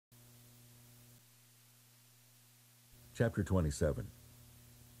Chapter 27.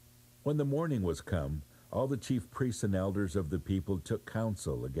 When the morning was come, all the chief priests and elders of the people took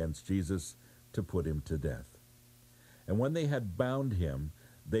counsel against Jesus to put him to death. And when they had bound him,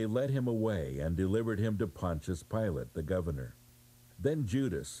 they led him away and delivered him to Pontius Pilate, the governor. Then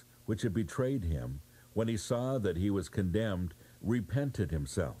Judas, which had betrayed him, when he saw that he was condemned, repented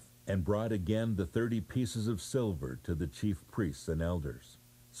himself, and brought again the 30 pieces of silver to the chief priests and elders,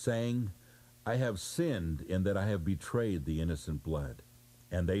 saying, I have sinned in that I have betrayed the innocent blood.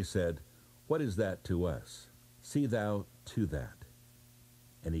 And they said, What is that to us? See thou to that.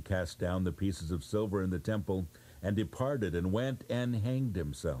 And he cast down the pieces of silver in the temple, and departed, and went and hanged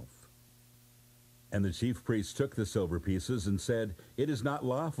himself. And the chief priests took the silver pieces, and said, It is not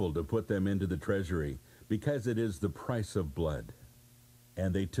lawful to put them into the treasury, because it is the price of blood.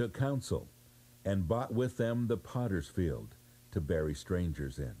 And they took counsel, and bought with them the potter's field, to bury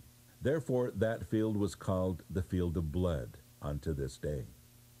strangers in. Therefore that field was called the field of blood unto this day.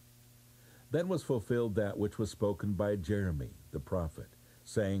 Then was fulfilled that which was spoken by Jeremy the prophet,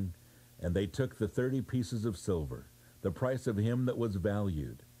 saying, And they took the 30 pieces of silver, the price of him that was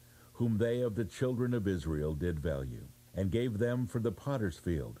valued, whom they of the children of Israel did value, and gave them for the potter's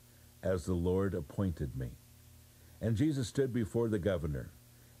field, as the Lord appointed me. And Jesus stood before the governor,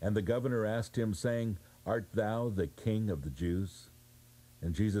 and the governor asked him, saying, Art thou the King of the Jews?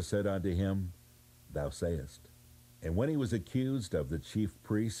 And Jesus said unto him, Thou sayest. And when he was accused of the chief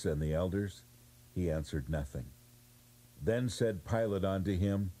priests and the elders, he answered nothing. Then said Pilate unto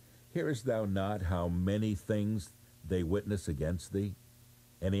him, Hearest thou not how many things they witness against thee?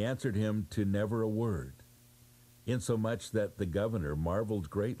 And he answered him to never a word, insomuch that the governor marveled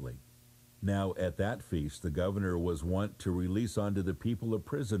greatly. Now at that feast the governor was wont to release unto the people a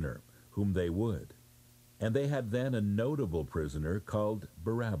prisoner, whom they would. And they had then a notable prisoner called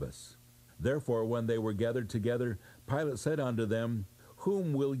Barabbas. Therefore when they were gathered together, Pilate said unto them,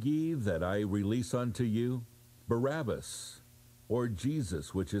 Whom will ye that I release unto you, Barabbas, or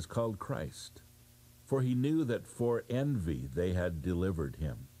Jesus, which is called Christ? For he knew that for envy they had delivered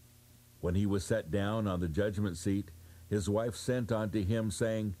him. When he was set down on the judgment seat, his wife sent unto him,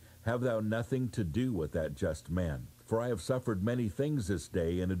 saying, Have thou nothing to do with that just man? For I have suffered many things this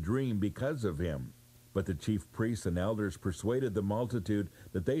day in a dream because of him. But the chief priests and elders persuaded the multitude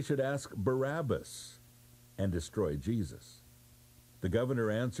that they should ask Barabbas, and destroy Jesus. The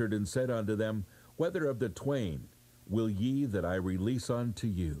governor answered and said unto them, Whether of the twain will ye that I release unto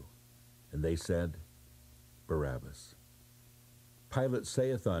you? And they said, Barabbas. Pilate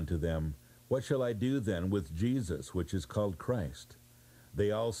saith unto them, What shall I do then with Jesus, which is called Christ?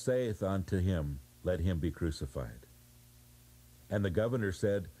 They all saith unto him, Let him be crucified. And the governor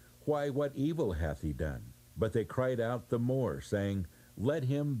said, Why, what evil hath he done? But they cried out the more, saying, Let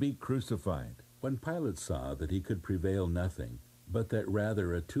him be crucified. When Pilate saw that he could prevail nothing, but that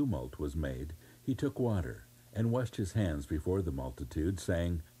rather a tumult was made, he took water, and washed his hands before the multitude,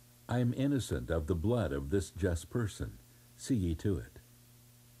 saying, I am innocent of the blood of this just person. See ye to it.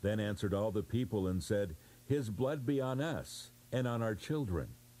 Then answered all the people, and said, His blood be on us, and on our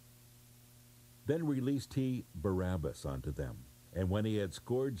children. Then released he Barabbas unto them. And when he had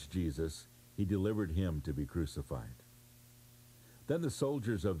scourged Jesus, he delivered him to be crucified. Then the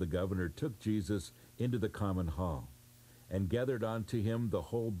soldiers of the governor took Jesus into the common hall, and gathered unto him the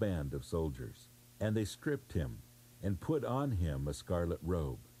whole band of soldiers. And they stripped him, and put on him a scarlet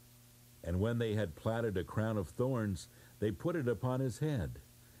robe. And when they had platted a crown of thorns, they put it upon his head,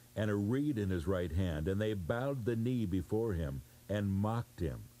 and a reed in his right hand. And they bowed the knee before him, and mocked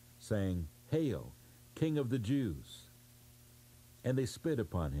him, saying, Hail, King of the Jews! And they spit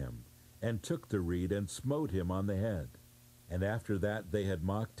upon him, and took the reed, and smote him on the head. And after that they had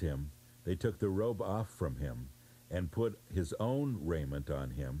mocked him, they took the robe off from him, and put his own raiment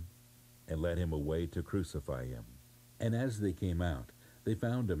on him, and led him away to crucify him. And as they came out, they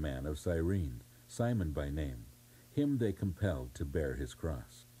found a man of Cyrene, Simon by name. Him they compelled to bear his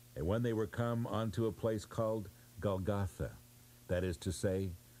cross. And when they were come unto a place called Golgotha, that is to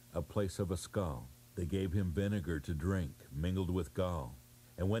say, a place of a skull, they gave him vinegar to drink, mingled with gall.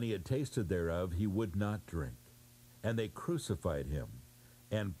 And when he had tasted thereof, he would not drink. And they crucified him,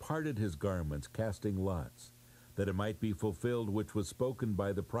 and parted his garments, casting lots, that it might be fulfilled which was spoken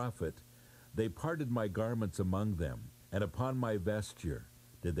by the prophet, They parted my garments among them, and upon my vesture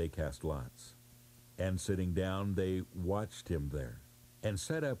did they cast lots. And sitting down, they watched him there, and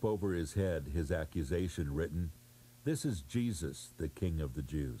set up over his head his accusation written, This is Jesus, the King of the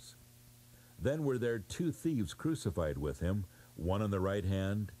Jews. Then were there 2 thieves crucified with him, one on the right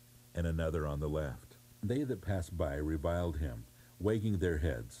hand, and another on the left. They that passed by reviled him, wagging their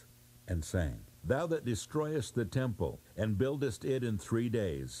heads, and saying, Thou that destroyest the temple, and buildest it in 3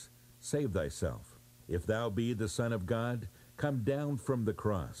 days, save thyself. If thou be the Son of God, come down from the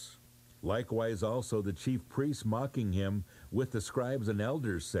cross. Likewise also the chief priests, mocking him with the scribes and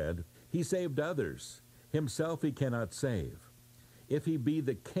elders, said, He saved others, himself he cannot save. If he be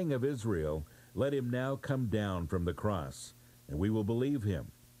the King of Israel, let him now come down from the cross, and we will believe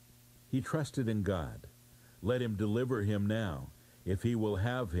him. He trusted in God. Let him deliver him now, if he will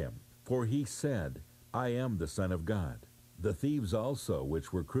have him. For he said, I am the Son of God. The thieves also,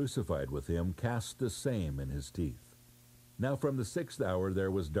 which were crucified with him, cast the same in his teeth. Now from the 6th hour there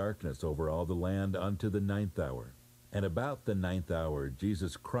was darkness over all the land unto the 9th hour. And about the 9th hour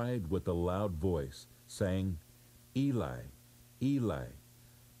Jesus cried with a loud voice, saying, Eli, Eli,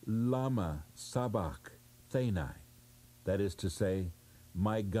 lama sabachthani. That is to say,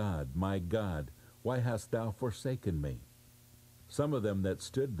 my God, why hast thou forsaken me? Some of them that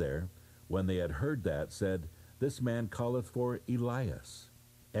stood there, when they had heard that, said, This man calleth for Elias.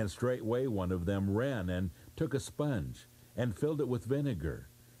 And straightway one of them ran and took a sponge, and filled it with vinegar,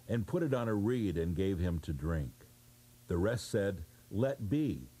 and put it on a reed, and gave him to drink. The rest said, Let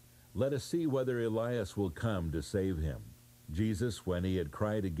be. Let us see whether Elias will come to save him. Jesus, when he had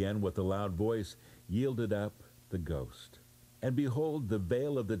cried again with a loud voice, yielded up the ghost. And behold, the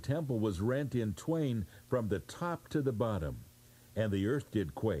veil of the temple was rent in twain from the top to the bottom, and the earth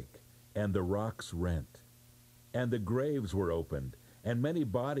did quake, and the rocks rent. And the graves were opened, and many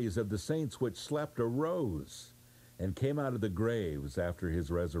bodies of the saints which slept arose, and came out of the graves after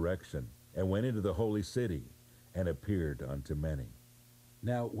his resurrection, and went into the holy city, and appeared unto many.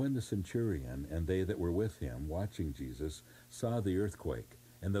 Now when the centurion and they that were with him, watching Jesus, saw the earthquake,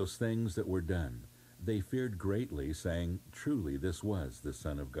 and those things that were done, they feared greatly, saying, Truly this was the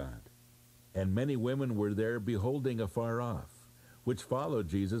Son of God. And many women were there beholding afar off, which followed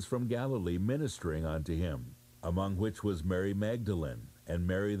Jesus from Galilee, ministering unto him, among which was Mary Magdalene, and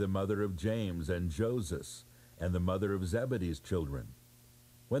Mary the mother of James, and Joseph, and the mother of Zebedee's children.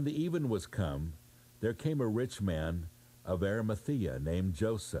 When the even was come, there came a rich man of Arimathea, named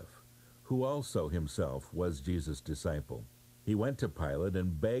Joseph, who also himself was Jesus' disciple. He went to Pilate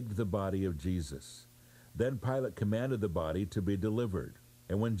and begged the body of Jesus. Then Pilate commanded the body to be delivered.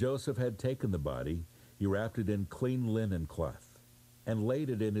 And when Joseph had taken the body, he wrapped it in clean linen cloth, and laid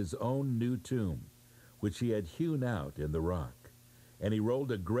it in his own new tomb, which he had hewn out in the rock. And he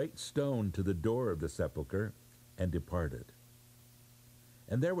rolled a great stone to the door of the sepulchre, and departed.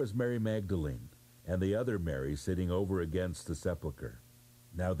 And there was Mary Magdalene, and the other Mary sitting over against the sepulchre.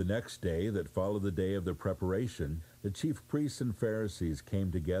 Now the next day that followed the day of the preparation, the chief priests and Pharisees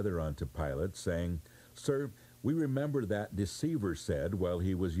came together unto Pilate, saying, Sir, we remember that deceiver said, while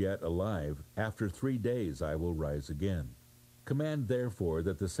he was yet alive, After 3 days I will rise again. Command therefore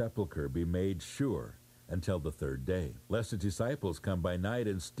that the sepulchre be made sure until the 3rd day, lest his disciples come by night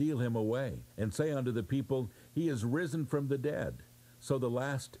and steal him away, and say unto the people, He is risen from the dead. So the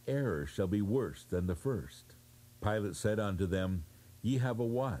last error shall be worse than the first. Pilate said unto them, Ye have a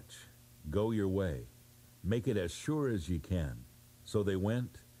watch. Go your way. Make it as sure as ye can. So they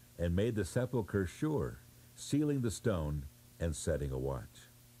went and made the sepulchre sure, sealing the stone and setting a watch.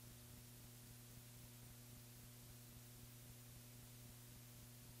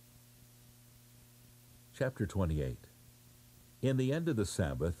 Chapter 28. In the end of the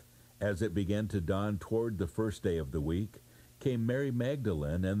Sabbath, as it began to dawn toward the 1st day of the week, came Mary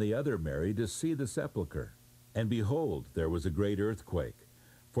Magdalene and the other Mary to see the sepulchre. And behold, there was a great earthquake,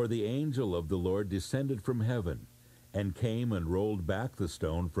 for the angel of the Lord descended from heaven, and came and rolled back the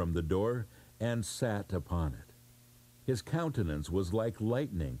stone from the door, and sat upon it. His countenance was like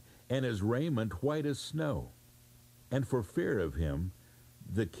lightning, and his raiment white as snow. And for fear of him,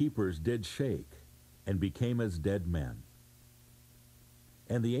 the keepers did shake, and became as dead men.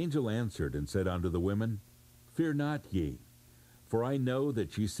 And the angel answered and said unto the women, Fear not ye, for I know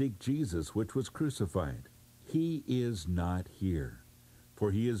that ye seek Jesus, which was crucified. He is not here,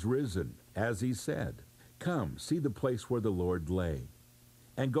 for he is risen, as he said. Come, see the place where the Lord lay.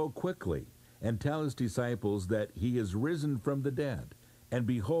 And go quickly, and tell his disciples that he is risen from the dead. And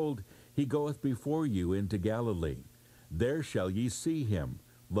behold, he goeth before you into Galilee. There shall ye see him.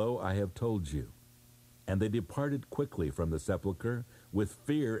 Lo, I have told you. And they departed quickly from the sepulchre with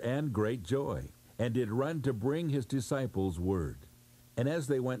fear and great joy, and did run to bring his disciples word. And as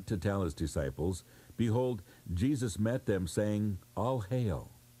they went to tell his disciples, behold, Jesus met them, saying, All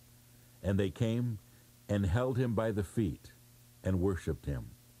hail. And they came and held him by the feet, and worshipped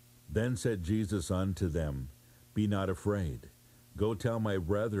him. Then said Jesus unto them, Be not afraid. Go tell my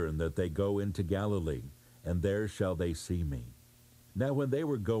brethren that they go into Galilee, and there shall they see me. Now when they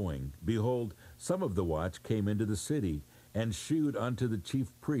were going, behold, some of the watch came into the city, and shewed unto the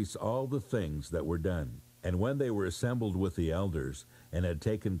chief priests all the things that were done. And when they were assembled with the elders, and had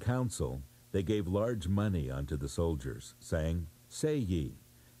taken counsel, they gave large money unto the soldiers, saying, Say ye,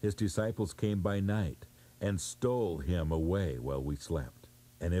 his disciples came by night, and stole him away while we slept.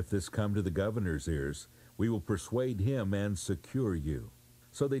 And if this come to the governor's ears, we will persuade him and secure you.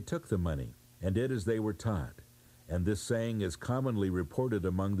 So they took the money, and did as they were taught. And this saying is commonly reported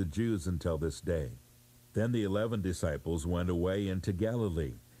among the Jews until this day. Then the 11 disciples went away into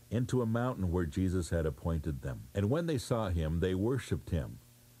Galilee, into a mountain where Jesus had appointed them. And when they saw him, they worshipped him,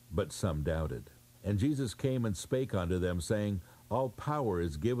 but some doubted. And Jesus came and spake unto them, saying, All power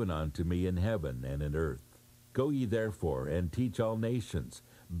is given unto me in heaven and in earth. Go ye therefore, and teach all nations,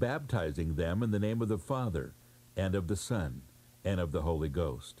 baptizing them in the name of the Father, and of the Son, and of the Holy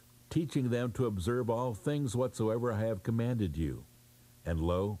Ghost, teaching them to observe all things whatsoever I have commanded you. And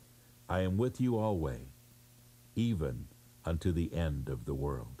lo, I am with you always, even unto the end of the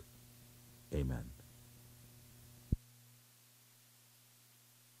world. Amen.